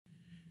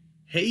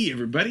Hey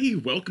everybody,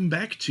 welcome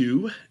back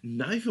to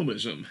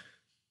Nifilmism.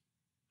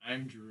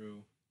 I'm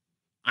Drew.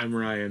 I'm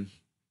Ryan.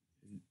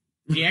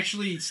 We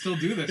actually still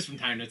do this from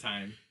time to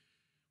time.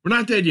 We're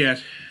not dead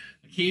yet.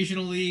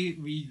 Occasionally,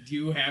 we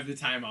do have the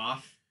time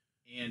off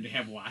and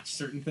have watched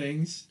certain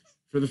things,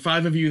 For the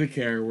five of you that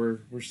care, we're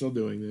still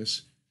doing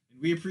this. and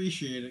we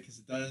appreciate it because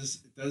it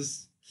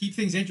does keep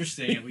things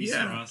interesting at least for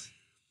Yeah. us.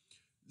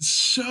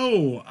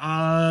 So,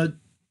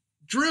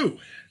 Drew,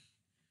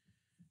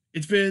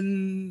 it's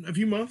been a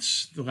few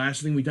months. The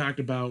last thing we talked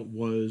about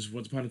was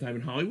Once Upon a Time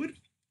in Hollywood,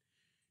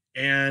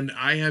 and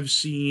I have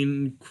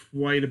seen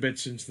quite a bit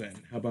since then.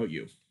 How about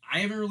you? I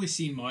haven't really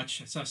seen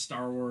much. I saw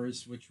Star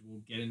Wars, which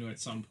we'll get into at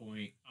some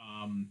point.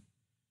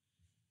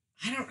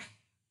 I don't.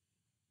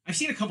 I've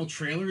seen a couple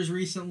trailers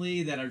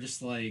recently that are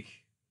just like,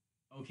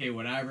 okay,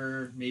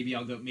 whatever. Maybe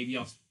I'll go. Maybe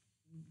I'll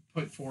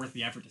put forth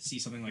the effort to see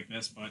something like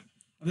this. But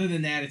other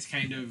than that, it's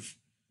kind of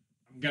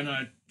I'm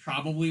gonna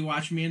probably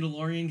watch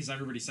Mandalorian because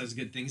everybody says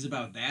good things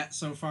about that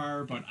so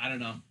far. But I don't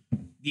know.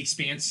 The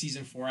Expanse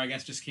season 4, I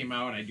guess, just came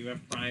out. I do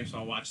have Prime, so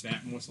I'll watch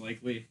that most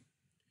likely.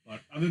 But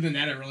other than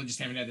that, I really just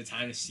haven't had the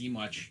time to see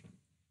much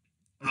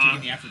or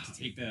taking the effort to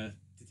take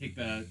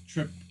the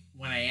trip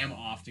when I am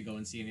off to go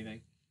and see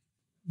anything.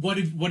 What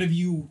have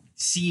you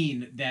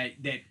seen that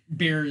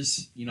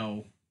bears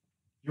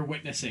you're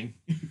witnessing?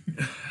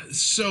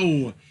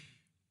 So,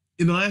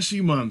 in the last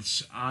few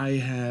months, I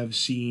have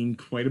seen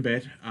quite a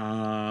bit.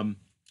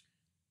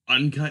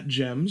 Uncut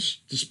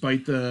Gems,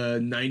 despite the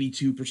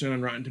 92%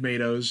 on Rotten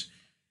Tomatoes.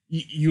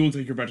 You look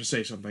like you're about to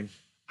say something.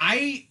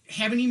 I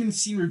haven't even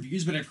seen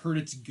reviews, but I've heard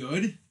it's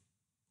good.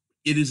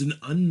 It is an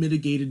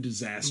unmitigated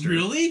disaster.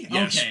 Really?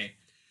 Yes. Okay.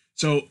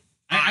 So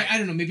I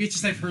don't know. Maybe it's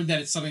just I've heard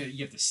that it's something that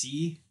you have to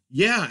see.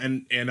 yeah,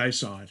 and I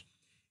saw it.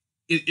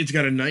 It's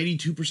got a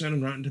 92%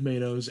 on Rotten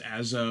Tomatoes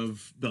as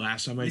of the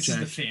last time I This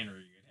checked. is the fan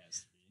review. It has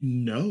to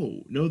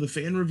be. No, the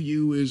fan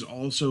review is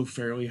also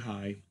fairly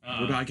high.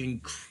 We're Uh, talking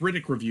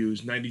critic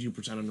reviews,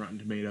 92% on Rotten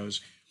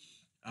Tomatoes.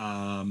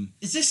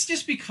 is this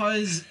just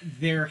because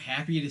they're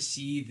happy to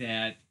see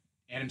that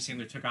Adam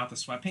Sandler took out the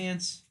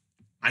sweatpants?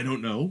 I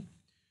don't know,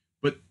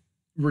 but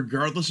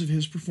regardless of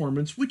his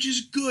performance, which is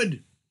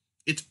good,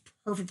 it's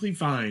perfectly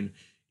fine.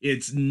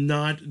 It's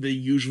not the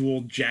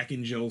usual Jack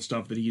and Jill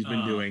stuff that he's been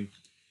Uh, doing.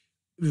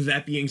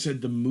 That being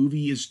said, the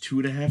movie is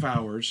 2.5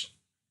 hours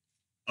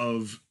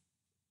of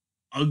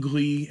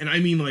ugly, and I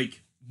mean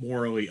like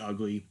morally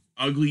ugly,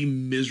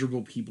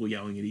 miserable people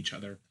yelling at each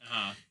other.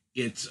 uh,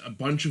 It's a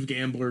bunch of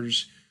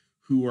gamblers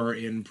who are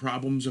in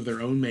problems of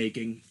their own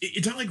making.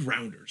 It's not like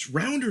Rounders.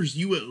 Rounders,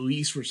 you at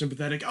least were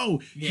sympathetic.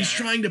 Oh, yeah. he's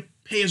trying to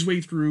pay his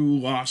way through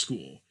law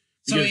school.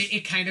 So Because-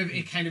 it kind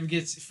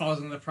of falls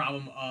into the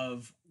problem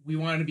of we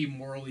want it to be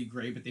morally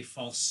gray, but they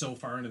fall so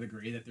far into the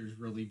gray that there's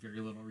really very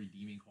little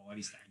redeeming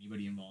qualities to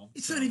anybody involved.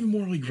 it's So, not even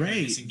morally they're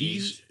gray.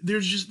 disengaged.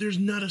 There's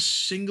not a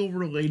single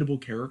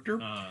relatable character,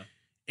 Uh,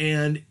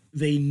 and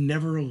they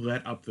never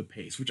let up the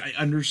pace, which I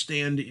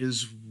understand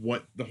is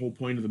what the whole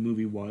point of the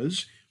movie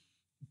was.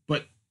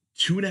 But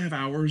 2.5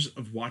 hours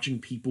of watching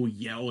people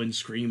yell and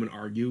scream and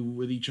argue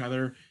with each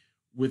other,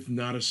 with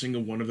not a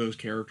single one of those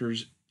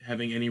characters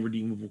having any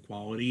redeemable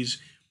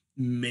qualities,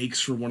 makes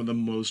for one of the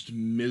most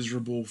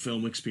miserable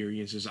film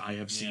experiences I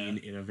have seen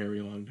in a very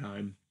long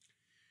time.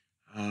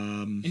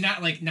 and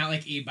not like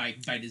a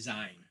by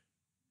design.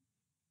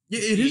 Yeah,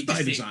 it is Just by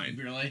a- design.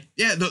 Really?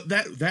 Yeah,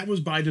 that was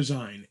by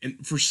design,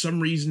 and for some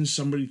reason,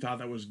 somebody thought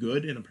that was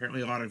good, and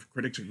apparently a lot of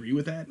critics agree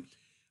with that.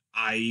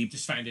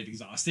 Just find it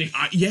exhausting.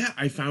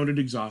 I found it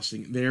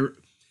exhausting.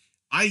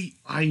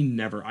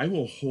 I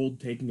will hold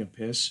taking a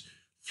piss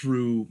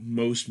through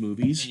most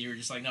movies. And you were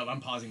just like, no,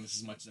 I'm pausing this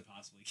as much as I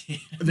possibly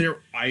can.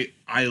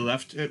 I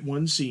left at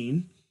one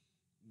scene,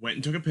 went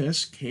and took a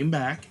piss, came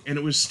back, and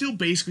it was still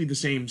basically the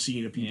same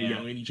scene of people Yeah.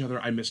 yelling at each other.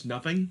 I missed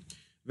nothing.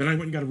 Then I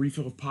went and got a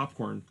refill of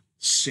popcorn.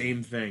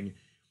 Same thing.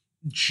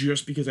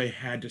 Just because I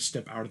had to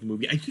step out of the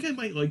movie. I think I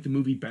might like the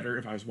movie better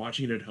if I was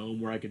watching it at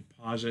home, where I could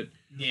pause it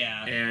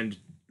Yeah. and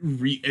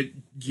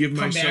give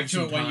Come myself back to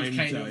some it when time you've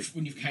kind to of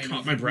when you've kind caught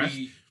of my breath.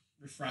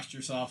 refreshed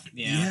yourself.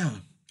 Yeah,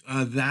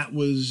 that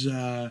was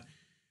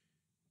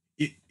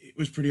it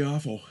was pretty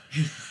awful.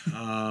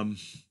 um,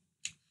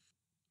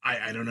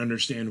 I don't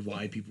understand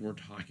why people were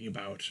talking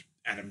about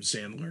Adam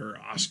Sandler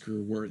Oscar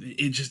worth.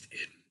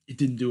 It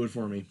didn't do it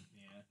for me.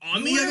 Yeah.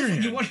 On the other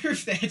hand, you wonder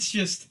if that's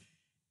just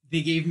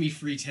they gave me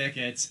free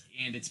tickets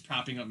and it's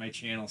propping up my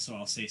channel, so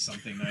I'll say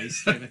something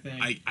nice type of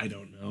thing. I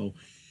don't know.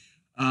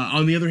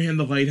 On the other hand,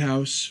 The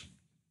Lighthouse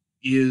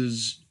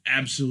is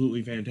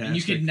absolutely fantastic. and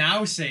you could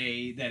now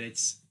say that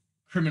it's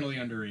criminally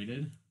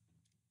underrated.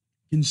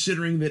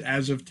 Considering that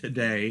as of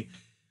today,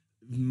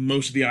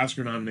 most of the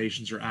Oscar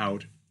nominations are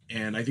out,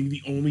 and I think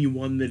the only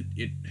one that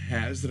it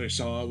has that I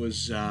saw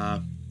was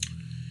best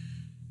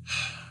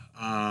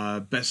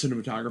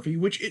cinematography,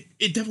 which it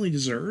definitely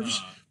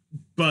deserves.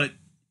 But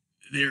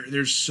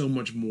there's so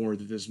much more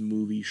that this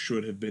movie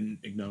should have been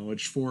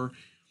acknowledged for,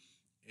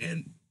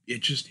 and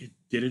it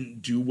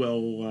didn't do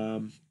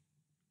well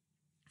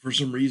for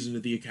some reason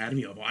at the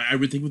Academy level. I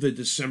would think with a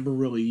December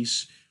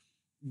release,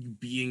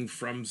 being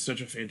from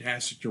such a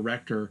fantastic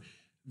director,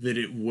 that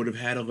it would have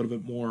had a little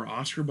bit more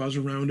Oscar buzz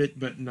around it,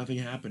 but nothing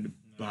happened.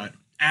 No. But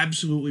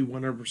absolutely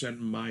 100%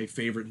 my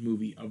favorite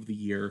movie of the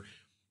year.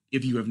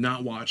 If you have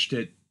not watched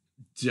it,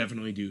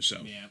 definitely do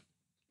so. Yeah.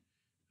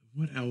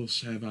 What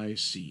else have I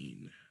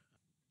seen?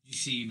 Did you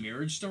see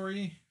Marriage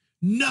Story?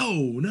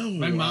 No.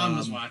 My mom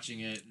was watching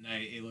it,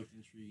 and it looked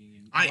intriguing.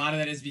 And I- a lot of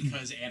that is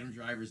because Adam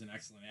Driver's an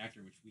excellent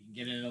actor, which we can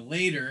get into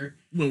later.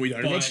 When we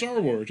talk about Star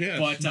Wars, yes.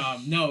 But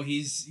no,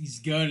 he's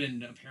good,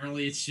 and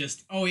apparently it's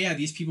just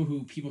these people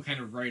who people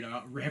kind of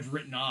have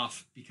written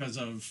off because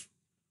of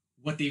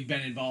what they've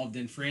been involved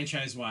in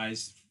franchise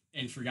wise,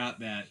 and forgot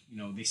that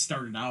they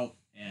started out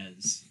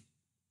as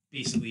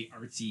basically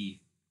artsy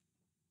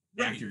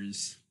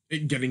actors.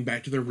 Getting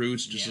back to their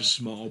roots, just Yeah. a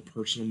small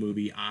personal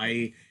movie.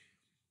 I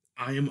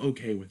am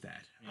okay with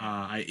that.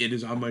 It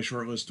is on my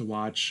short list to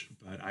watch,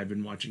 but I've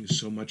been watching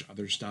so much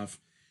other stuff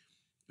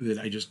that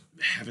I just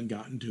haven't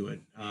gotten to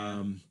it.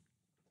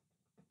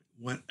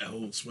 What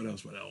else?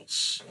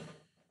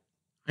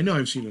 I know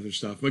I've seen other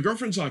stuff. My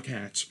girlfriend saw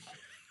Cats.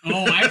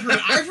 Oh, I've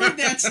heard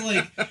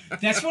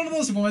that's one of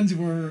those ones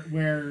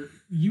where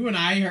you and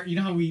I are,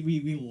 how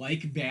we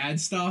like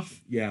bad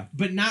stuff, Yeah.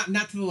 but not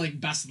to the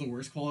best of the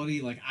worst quality.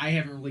 Like, I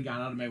haven't really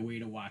gone out of my way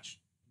to watch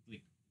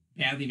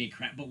badly made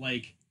crap, but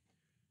like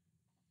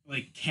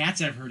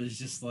Cats, I've heard, is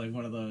just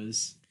one of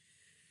those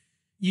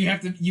you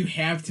have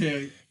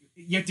to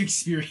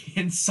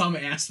experience some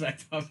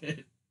aspect of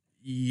it.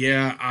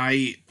 Yeah,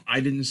 I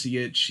didn't see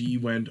it. She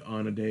went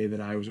on a day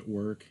that I was at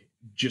work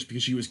just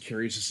because she was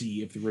curious to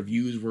see if the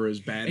reviews were as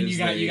bad And as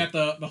you got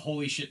the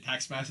holy shit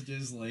text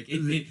messages,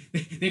 they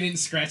didn't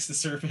scratch the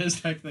surface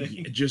type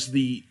thing. Just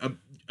a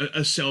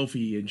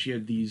selfie, and she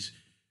had these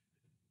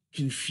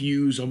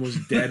confused,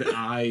 almost dead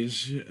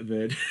eyes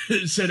that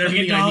said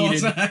everything I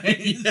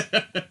needed.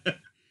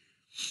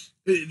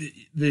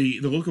 The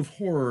look of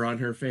horror on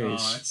her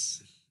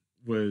face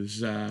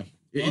was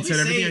it said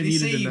everything I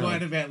needed to know. You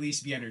want to at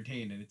least be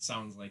entertained, and it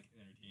sounds like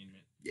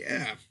entertainment.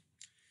 Yeah.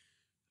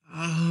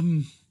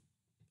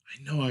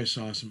 I know I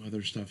saw some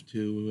other stuff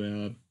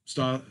too.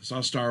 Saw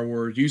Star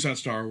Wars. You saw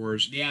Star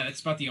Wars. Yeah,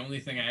 that's about the only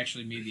thing I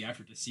actually made the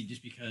effort to see,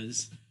 just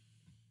because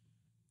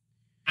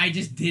I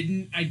just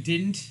didn't.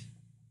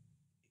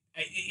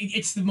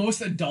 It's the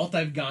most adult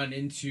I've gone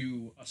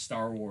into a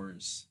Star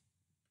Wars.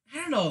 I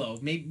don't know though.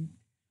 Maybe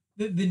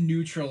the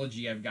new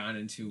trilogy I've gone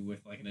into with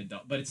an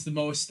adult, but it's the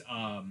most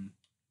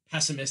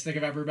pessimistic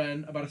I've ever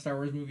been about a Star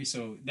Wars movie.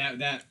 So that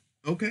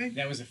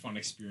was a fun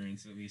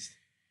experience, at least.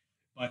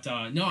 But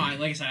no,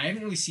 like I said, I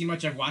haven't really seen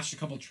much. I've watched a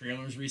couple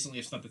trailers recently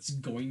of stuff that's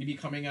going to be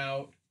coming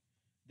out.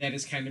 That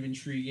is kind of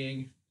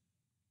intriguing.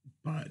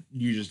 But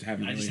you just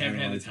haven't. I just haven't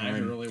had the time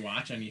to really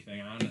watch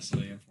anything,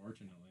 honestly,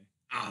 unfortunately.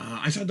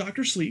 I saw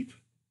Dr. Sleep.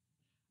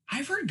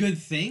 I've heard good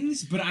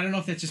things, but I don't know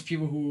if that's just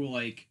people who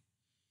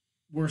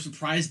were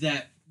surprised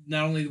that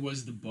not only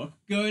was the book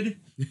good,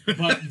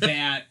 but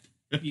that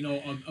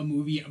a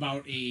movie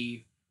about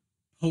a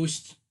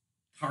post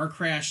car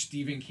crash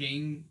Stephen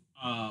King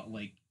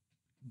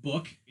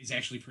book is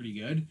actually pretty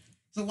good.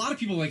 So a lot of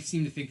people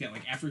seem to think that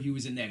after he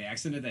was in that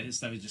accident that his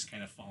stuff is just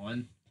kind of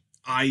fallen.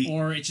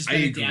 Or it's just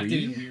been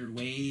adapted in weird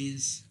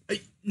ways.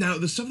 Now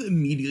the stuff that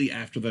immediately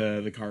after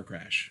the car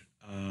crash.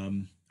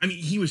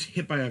 He was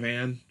hit by a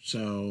van,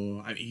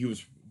 so he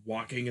was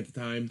walking at the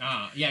time.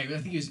 Yeah, I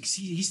think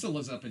he still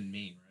lives up in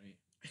Maine, right?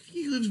 I think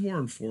he lives more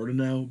in Florida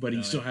now, but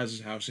he still has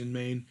his house in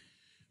Maine.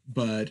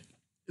 But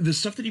the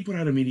stuff that he put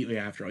out immediately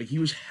after, he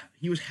was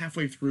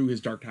halfway through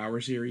his Dark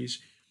Tower series,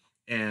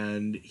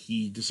 and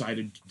he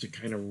decided to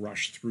kind of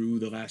rush through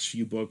the last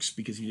few books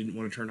because he didn't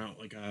want to turn out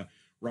like a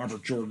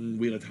Robert Jordan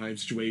Wheel of Time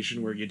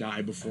situation where you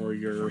die before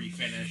you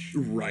finish.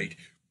 Right.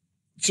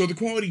 So the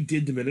quality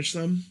did diminish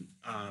them,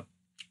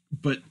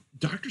 but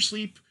Dr.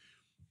 Sleep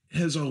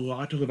has a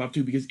lot to live up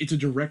to because it's a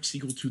direct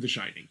sequel to The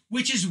Shining.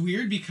 Which is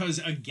weird because,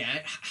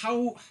 again,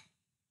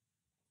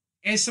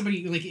 as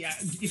somebody,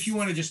 if you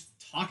want to just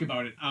talk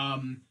about it,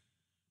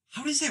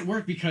 how does that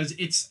work? Because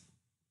it's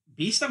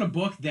based on a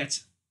book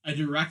that's a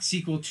direct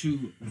sequel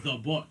to the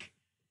book.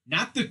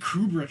 Not the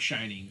Kubrick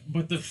Shining,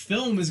 but the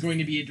film is going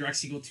to be a direct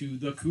sequel to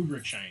the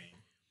Kubrick Shining.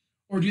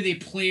 Or do they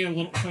play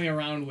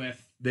around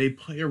with... They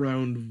play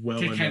around well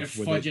enough to kind of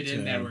fudge it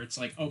in there where it's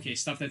okay,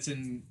 stuff that's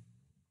in...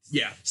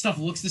 Yeah. Stuff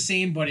looks the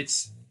same, but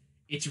it's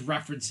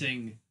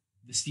referencing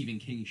the Stephen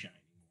King Shining.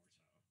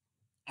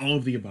 All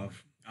of the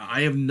above.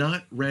 I have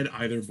not read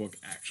either book,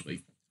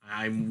 actually.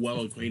 I'm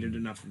well acquainted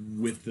enough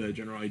with the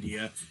general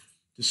idea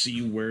to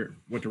see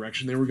what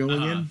direction they were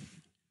going in.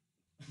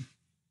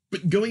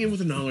 But going in with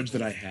the knowledge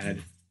that I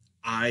had,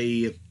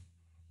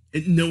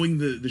 knowing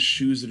the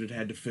shoes that it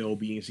had to fill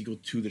being a sequel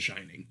to The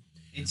Shining.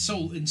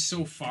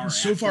 So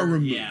far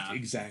removed. Yeah.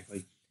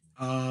 Exactly.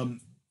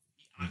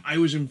 I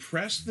was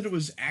impressed that it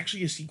was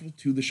actually a sequel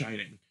to The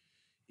Shining.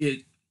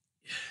 They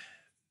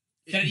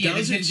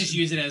didn't just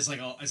use it as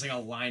a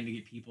line to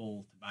get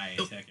people to buy a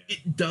ticket.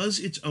 It does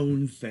its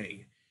own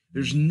thing.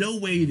 There's no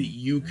way that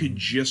you could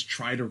just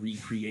try to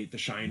recreate The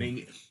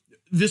Shining.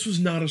 this was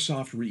not a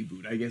soft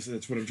reboot. I guess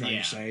that's what I'm trying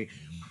Yeah. to say.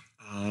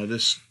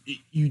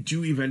 You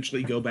do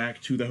eventually go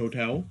back to the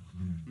hotel,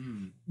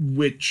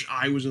 which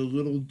I was a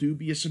little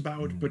dubious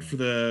about, but for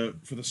the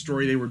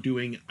story they were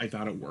doing, I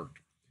thought it worked.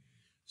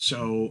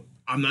 So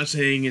I'm not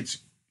saying it's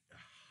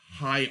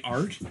high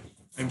art.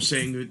 I'm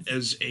saying that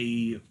as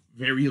a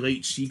very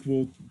late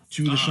sequel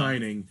to The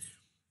Shining,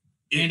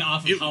 And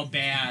off of how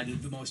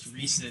bad the most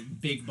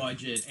recent big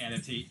budget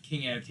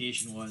King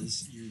adaptation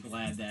was, you're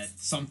glad that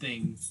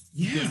something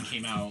good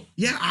came out.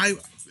 Yeah,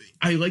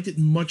 I liked it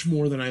much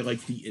more than I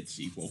liked the It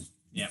sequel.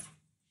 Yeah.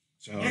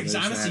 So Yeah, because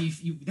honestly,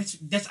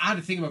 that's odd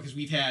to think about, because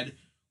we've had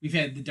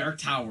the Dark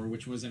Tower,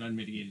 which was an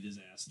unmitigated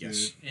disaster.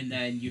 Yes. And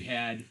then you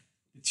had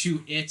the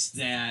two It's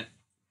that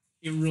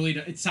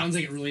it sounds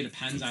like it really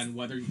depends on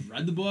whether you've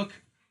read the book,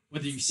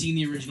 whether you've seen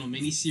the original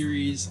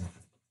miniseries,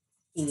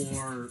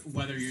 or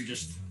whether you're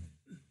just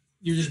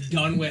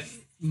done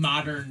with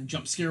modern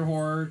jump scare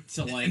horror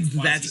to like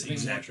that's something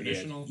exactly more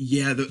traditional.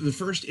 Yeah, the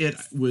first It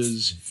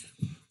was.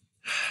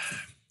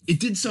 It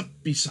did stuff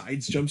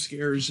besides jump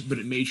scares, but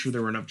it made sure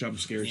there were enough jump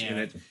scares in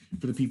it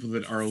for the people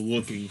that are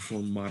looking for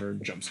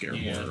modern jump scare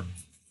horror.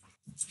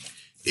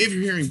 If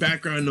you're hearing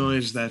background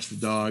noise, that's the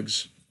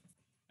dogs.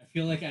 I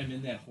feel like I'm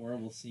in that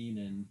horrible scene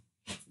in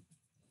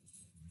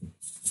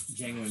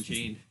Django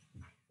Unchained.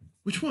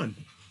 Which one?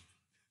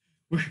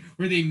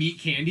 Where they meet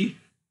Candy?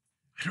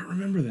 I don't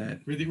remember that.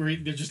 Where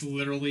they're just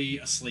literally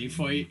a slave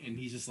fight, and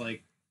he's just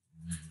like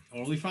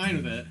totally fine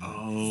with it.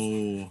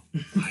 Oh,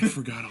 I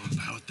forgot all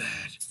about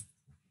that.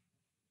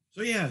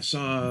 So yeah,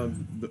 saw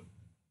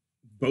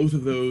both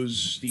of those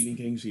Stephen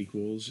King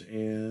sequels,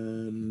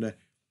 and there's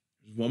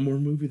one more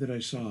movie that I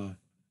saw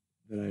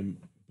that I'm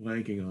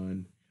blanking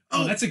on.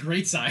 Oh, that's a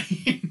great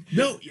sign.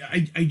 No,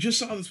 I just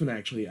saw this one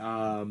actually.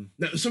 Now,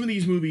 some of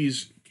these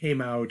movies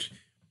came out,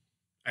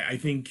 I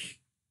think,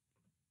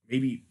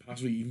 maybe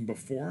possibly even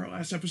before our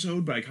last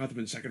episode, but I caught them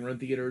in second run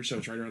theaters, so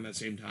it's right around that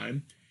same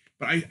time.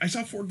 But I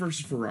saw Ford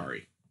versus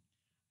Ferrari.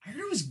 I heard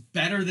it was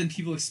better than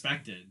people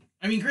expected.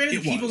 I mean,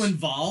 granted, people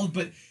involved,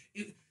 but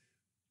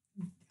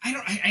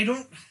I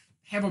don't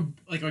have a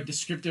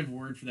descriptive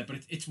word for that. But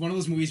it's one of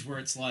those movies where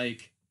it's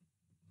like,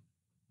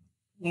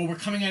 well, we're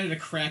coming out at a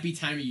crappy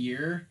time of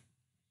year.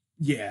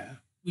 Yeah,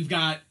 we've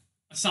got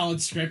a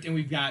solid script and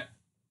we've got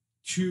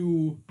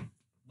two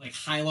like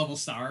high level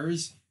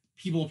stars.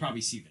 People will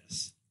probably see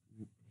this,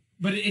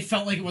 but it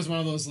felt like it was one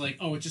of those like,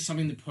 oh, it's just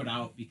something to put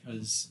out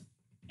because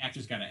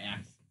actors got to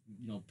act.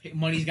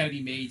 Money's got to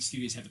be made.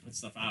 Studios have to put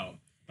stuff out.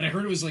 But I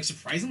heard it was like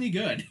surprisingly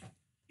good.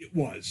 It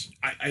was.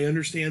 I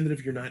understand that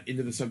if you're not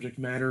into the subject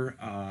matter,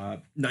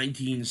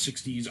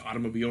 1960s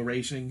automobile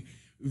racing,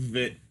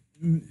 that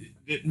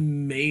it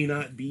may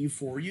not be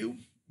for you.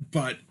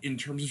 But in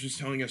terms of just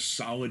telling a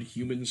solid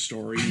human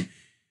story,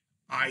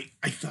 I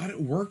thought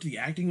it worked. The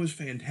acting was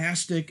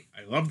fantastic.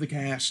 I love the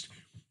cast.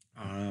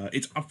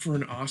 It's up for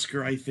an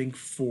Oscar, I think,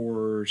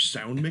 for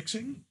sound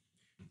mixing.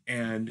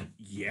 And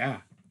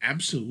yeah,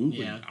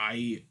 absolutely. Yeah.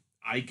 I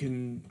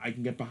can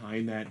get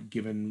behind that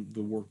given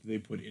the work that they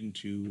put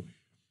into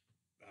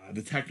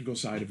the technical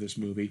side of this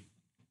movie.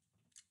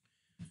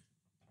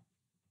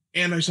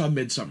 And I saw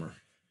Midsummer.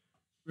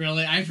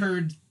 Really? I've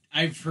heard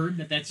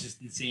that that's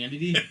just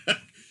insanity.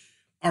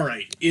 All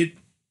right. It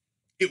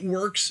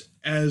works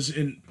as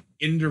an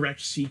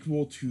indirect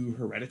sequel to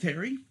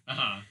Hereditary.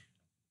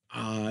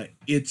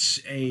 It's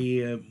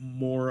a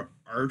more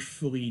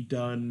artfully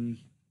done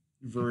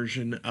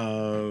version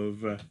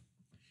of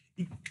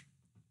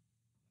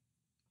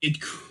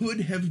it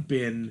could have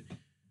been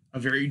a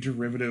very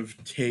derivative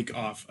take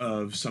off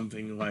of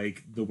something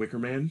like The Wicker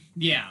Man.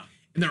 Yeah.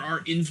 And there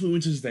are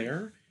influences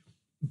there,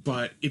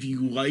 but if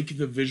you like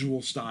the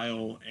visual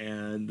style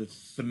and the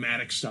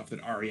thematic stuff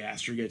that Ari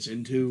Aster gets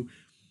into,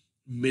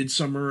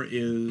 Midsummer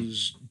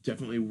is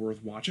definitely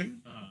worth watching.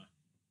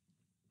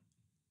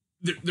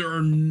 There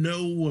are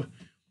no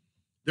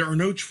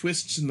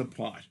twists in the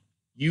plot.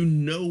 You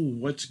know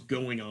what's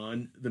going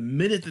on. The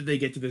minute that they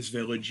get to this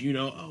village, you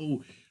know,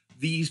 oh,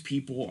 these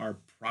people are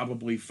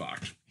probably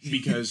fucked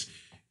because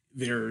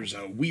there's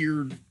a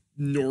weird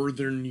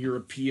Northern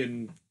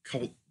European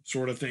cult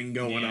sort of thing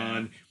going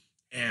on,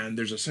 and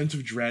there's a sense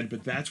of dread,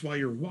 but that's why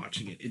you're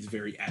watching it. It's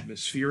very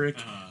atmospheric,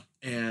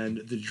 and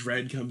the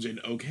dread comes in,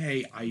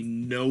 okay, I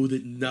know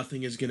that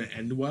nothing is going to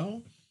end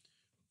well,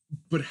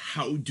 but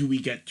how do we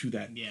get to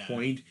that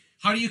point?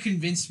 How do you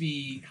convince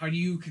me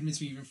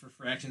even for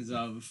fractions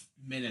of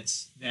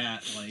minutes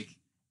that like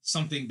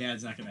something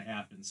bad's not going to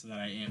happen, so that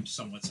I am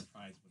somewhat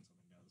surprised when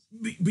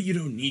something does? But you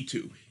don't need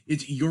to.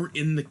 You're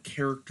in the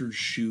character's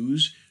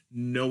shoes,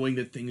 knowing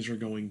that things are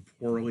going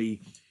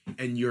poorly,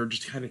 and you're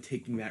just kind of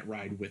taking that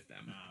ride with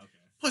them. Okay.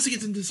 Plus, it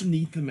gets into some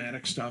neat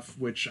thematic stuff,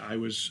 which I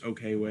was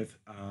okay with.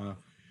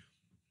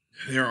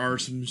 There are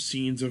some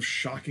scenes of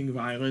shocking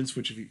violence,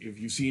 which if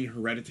you've seen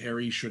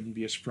Hereditary, shouldn't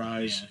be a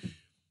surprise.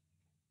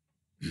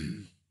 Yeah.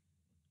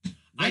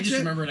 I just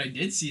remembered I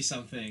did see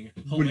something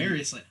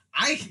hilariously.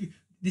 I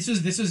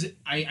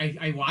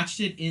watched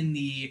it in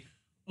the,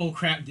 oh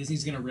crap,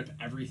 Disney's gonna rip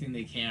everything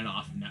they can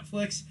off of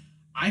Netflix.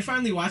 I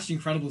finally watched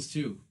Incredibles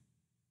 2,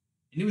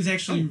 and it was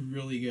actually Oh.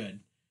 really good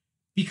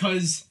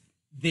because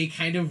they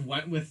kind of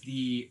went with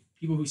the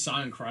people who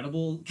saw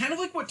Incredible, kind of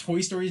like what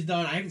Toy Story's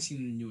done. I haven't seen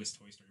the newest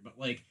Toy Story, but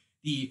like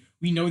we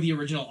know the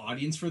original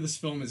audience for this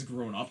film has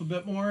grown up a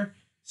bit more,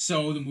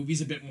 so the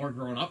movie's a bit more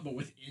grown up, but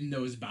within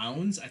those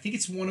bounds. I think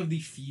it's one of the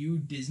few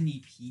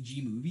Disney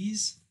PG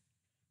movies,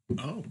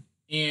 Oh.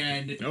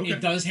 and Okay.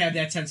 it does have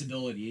that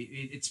sensibility.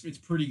 It's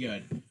pretty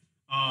good.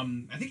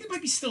 I think it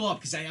might be still up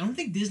because I don't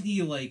think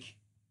Disney like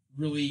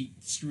really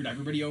screwed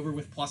everybody over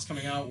with Plus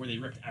coming out, where they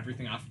ripped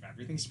everything off of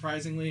everything,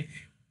 surprisingly.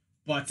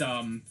 But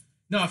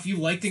no, if you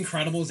liked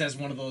Incredibles as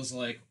one of those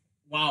like,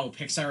 wow,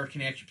 Pixar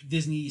can actually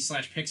Disney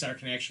slash Pixar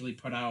can actually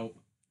put out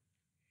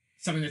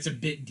something that's a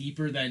bit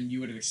deeper than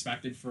you would have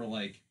expected for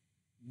like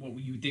what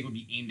you would think would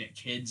be aimed at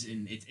kids,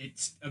 and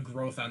it's a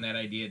growth on that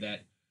idea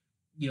that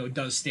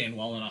does stand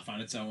well enough on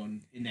its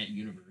own in that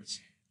universe.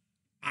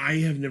 I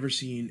have never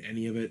seen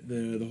any of it.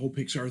 The whole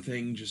Pixar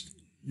thing just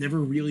never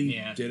really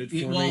Yeah. did it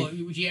for Well,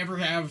 me. if you ever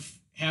have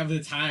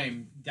the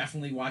time,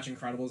 definitely watch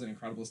Incredibles and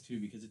Incredibles 2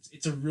 because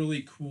it's a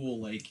really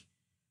cool like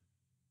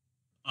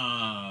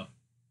uh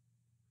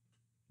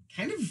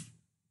kind of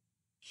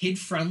kid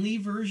friendly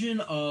version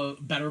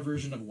of better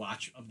version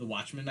of the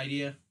Watchmen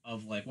idea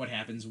of like what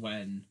happens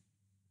when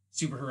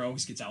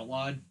superheroes gets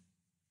outlawed,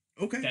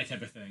 Okay. that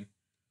type of thing.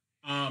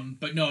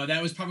 But no,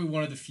 that was probably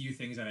one of the few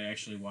things that I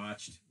actually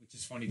watched, which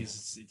is funny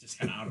because it just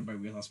kind of out of my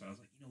wheelhouse. But I was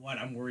like, you know what?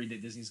 I'm worried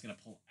that Disney's gonna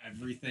pull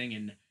everything,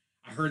 and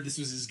I heard this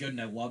was as good,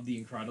 and I love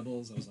The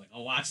Incredibles. I was like,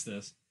 I'll watch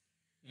this,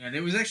 and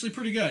it was actually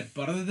pretty good.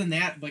 But other than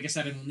that, like I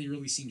said, I've only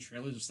really seen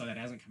trailers of stuff that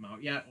hasn't come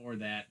out yet, or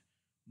that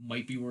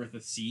might be worth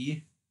a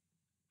see.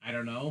 I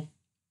don't know.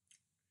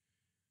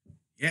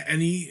 Yeah.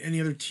 Any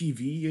other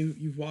TV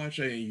you've watched?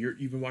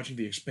 You've been watching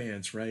The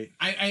Expanse, right?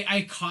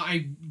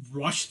 I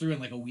rushed through in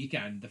like a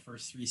weekend the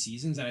first three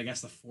seasons, and I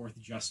guess the fourth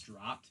just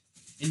dropped.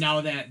 And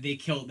now that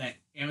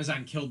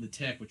Amazon killed The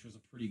Tick, which was a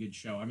pretty good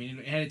show. I mean,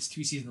 it had its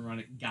 2-season run.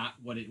 It got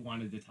what it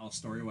wanted to tell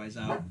story wise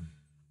out.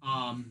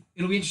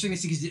 It'll be interesting to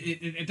see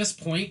because at this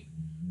point,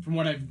 from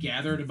what I've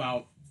gathered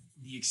about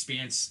the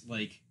Expanse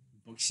like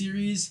book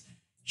series,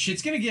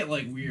 shit's gonna get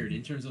like weird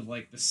in terms of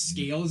like the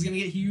scale is gonna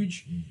get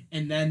huge,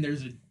 and then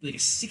there's a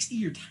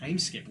 60-year time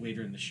skip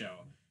later in the show.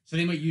 So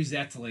they might use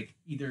that to like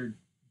either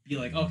be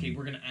like, okay,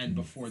 we're gonna end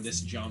before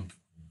this jump,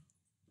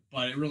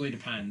 but it really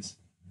depends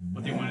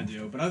what they want to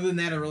do. But other than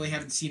that, I really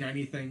haven't seen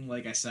anything.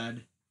 Like I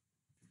said,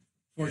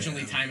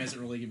 fortunately, Yeah. time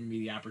hasn't really given me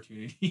the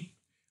opportunity.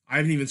 I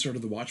haven't even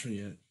started The Watchmen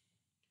yet.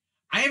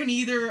 I haven't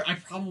either. I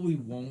probably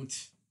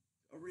won't.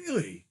 Oh,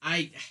 really?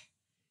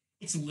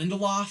 It's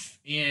Lindelof,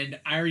 and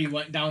I already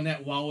went down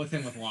that well with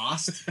him with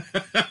Lost,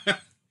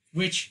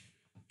 which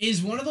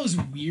is one of those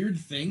weird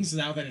things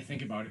now that I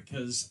think about it,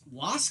 because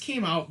Lost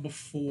came out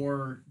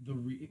before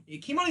it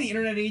came out in the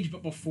internet age,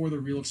 but before the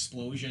real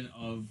explosion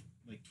of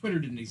like Twitter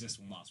didn't exist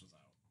when Lost was out,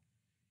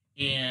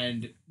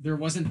 and there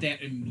wasn't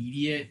that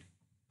immediate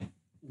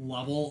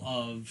level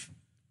of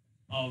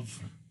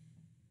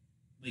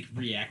like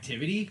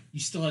reactivity. You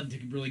still had to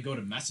really go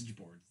to message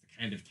boards to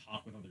kind of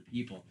talk with other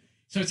people.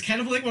 So it's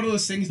kind of like one of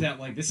those things that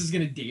like this is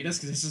gonna date us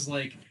because this is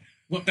like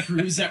what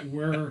proves that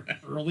we're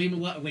early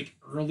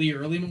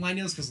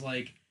millennials, because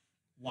like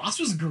Lost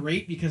was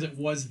great because it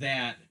was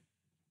that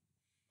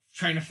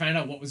trying to find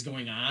out what was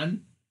going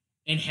on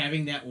and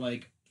having that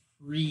like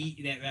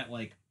that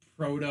like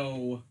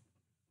proto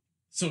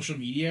social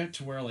media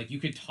to where like you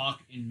could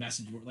talk in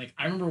message board. Like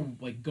I remember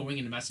like going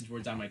into message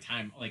boards on my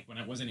time like when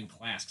I wasn't in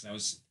class because I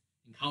was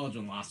in college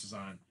when Lost was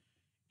on,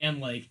 and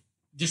like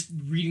just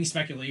reading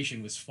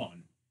speculation was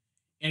fun.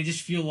 And I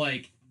just feel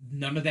like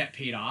none of that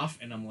paid off,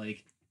 and I'm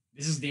like,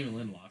 this is Damon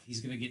Lindelof.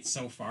 He's gonna get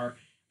so far.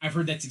 I've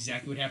heard that's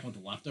exactly what happened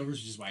with The Leftovers,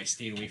 which is why I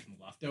stayed away from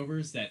The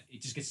Leftovers. That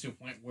it just gets to a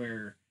point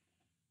where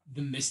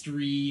the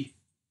mystery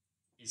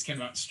is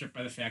kind of outstripped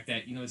by the fact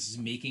that this is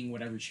making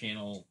whatever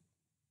channel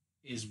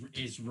is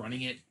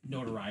running it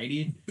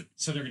notoriety,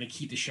 so they're gonna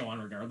keep the show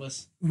on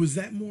regardless. Was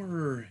that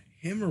more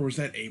him or was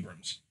that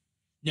Abrams?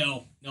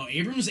 No,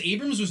 Abrams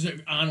was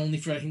on only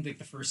for I think like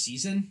the first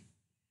season.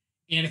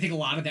 And I think a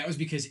lot of that was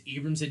because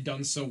Abrams had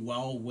done so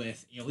well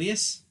with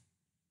Alias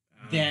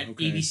that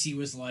Okay. ABC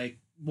was like,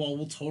 well,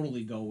 we'll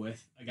totally go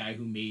with a guy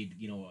who made,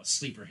 a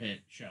sleeper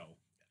hit show.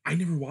 I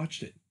never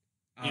watched it.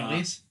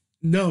 Alias?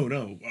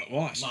 No,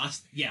 Lost.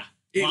 Lost? Yeah.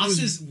 It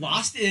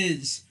Lost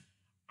is,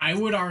 I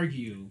would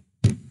argue,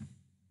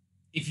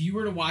 if you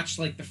were to watch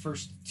like the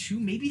first 2,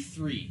 maybe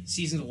 3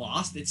 seasons of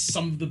Lost, it's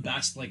some of the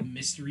best like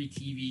mystery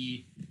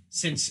TV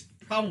since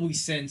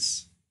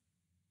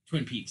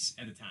Twin Peaks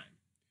at the time.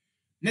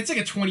 And that's like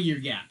a 20-year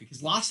gap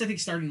because Lost, I think,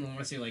 started in, I want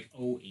to say, like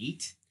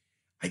 2008.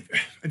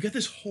 I've got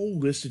this whole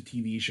list of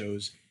TV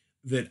shows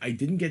that I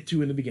didn't get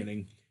to in the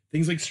beginning.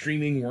 Things like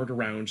streaming weren't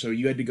around, so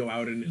you had to go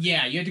out and...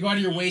 Yeah, you had to go out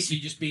of your way, so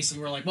you just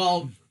basically were like,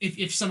 well,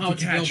 if somehow To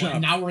it's catch available, up.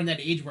 and now we're in that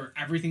age where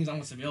everything's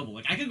almost available.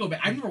 Like, I could go back.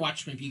 I've never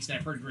watched Twin Peaks, and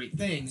I've heard great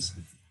things.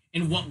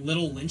 And what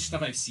little Lynch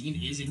stuff I've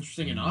seen is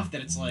interesting enough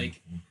that it's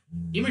like,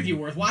 it might be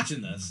worth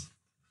watching this.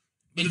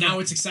 And now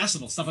it's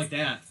accessible, stuff like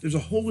that. There's a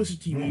whole list of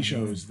TV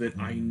shows that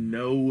I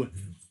know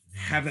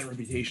have that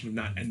reputation of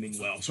not ending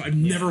well. So I've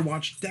never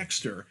watched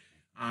Dexter.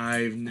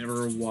 I've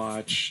never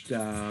watched.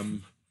 I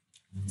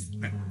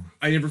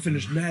never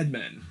finished Mad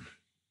Men.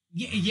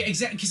 Yeah,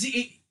 exactly. Because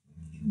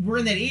we're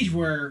in that age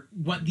where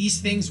what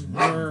these things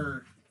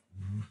were.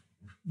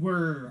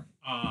 What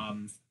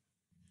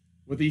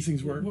these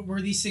things were?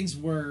 Where these things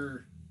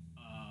were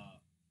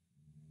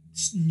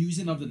news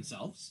in of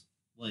themselves.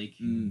 Like,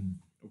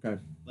 okay.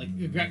 Like,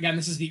 again,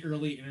 this is the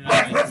early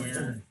internet age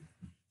where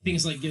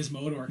things like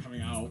Gizmodo are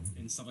coming out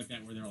and stuff like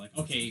that, where they're like,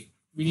 okay,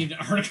 we need an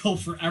article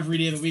for every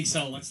day of the week,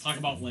 so let's talk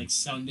about, like,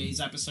 Sunday's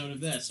episode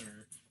of this,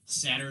 or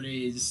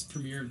Saturday's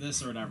premiere of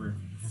this, or whatever.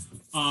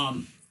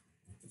 Kind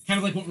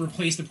of like what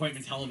replaced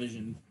appointment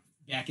television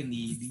back in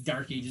the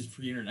dark ages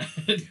pre-internet.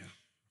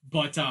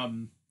 But,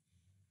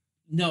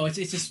 no, it's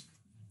just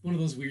one of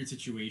those weird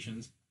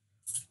situations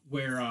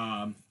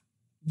where,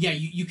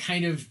 you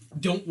kind of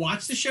don't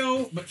watch the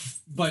show,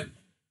 but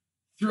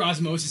through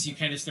osmosis, you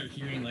kind of start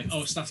hearing, like,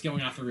 oh, stuff's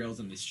going off the rails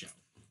in this show.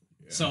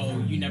 Yeah.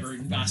 So you never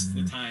invest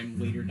the time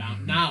later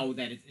down, now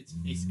that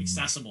it's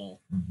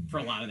accessible for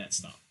a lot of that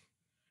stuff.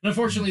 And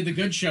unfortunately, the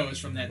good shows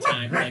from that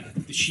time,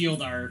 like The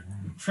Shield, are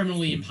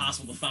criminally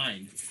impossible to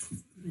find.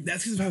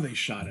 That's because of how they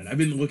shot it. I've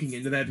been looking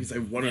into that because I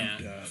wanted...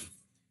 I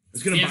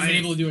was gonna they buy haven't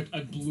been able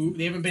to do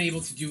they haven't been able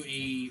to do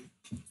a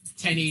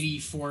 1080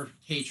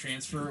 4K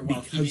transfer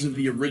while because of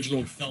the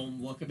original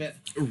film look of it.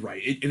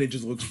 Right, and it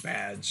just looks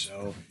bad,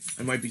 so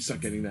I might be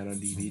stuck getting that on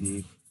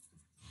DVD.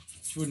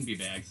 Which wouldn't be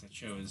bad, because that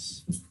show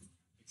is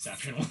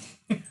exceptional.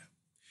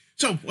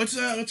 So let's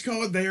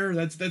call it there.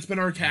 That's been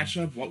our catch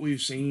up, what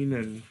we've seen,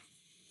 and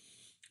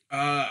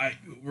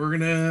we're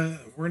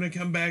gonna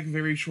come back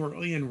very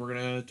shortly, and we're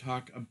gonna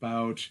talk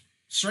about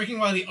Striking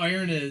While the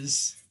Iron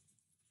is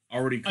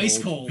already cold.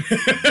 Ice cold.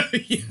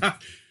 Yeah.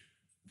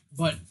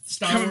 But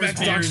Coming Wars back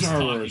to talk Star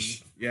talking.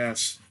 Wars.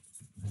 Yes.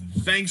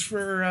 Thanks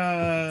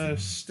for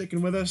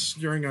sticking with us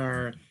during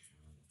our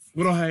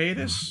little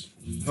hiatus.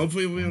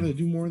 Hopefully we'll be able to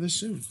do more of this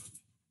soon.